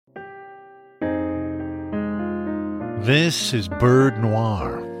This is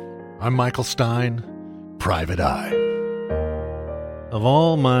BirdNoir. I'm Michael Stein, Private Eye. Of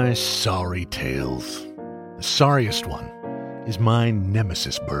all my sorry tales, the sorriest one is my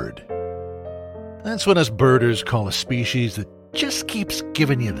nemesis bird. That's what us birders call a species that just keeps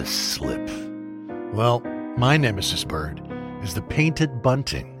giving you the slip. Well, my nemesis bird is the painted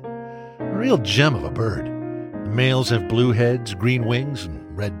bunting. A real gem of a bird. The males have blue heads, green wings,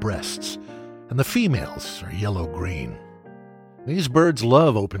 and red breasts, and the females are yellow-green. These birds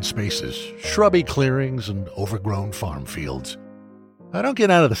love open spaces, shrubby clearings, and overgrown farm fields. I don't get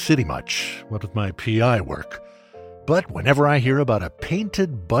out of the city much, what with my PI work, but whenever I hear about a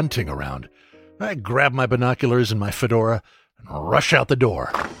painted bunting around, I grab my binoculars and my fedora and rush out the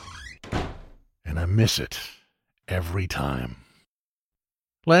door. And I miss it every time.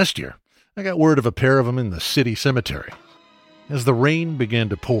 Last year, I got word of a pair of them in the city cemetery. As the rain began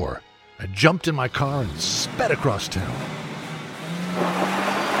to pour, I jumped in my car and sped across town.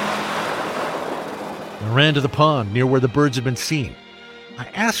 I ran to the pond near where the birds had been seen. I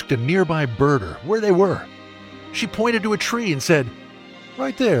asked a nearby birder where they were. She pointed to a tree and said,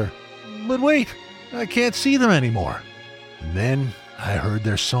 "Right there. But wait, I can't see them anymore." And then I heard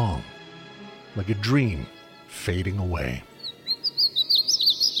their song, like a dream fading away.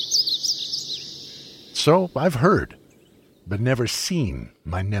 So I've heard, but never seen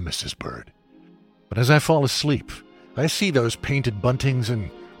my nemesis bird. But as I fall asleep, I see those painted buntings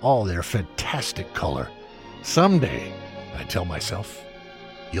in all their fantastic color. Someday, I tell myself,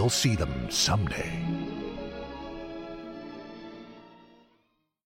 you'll see them someday.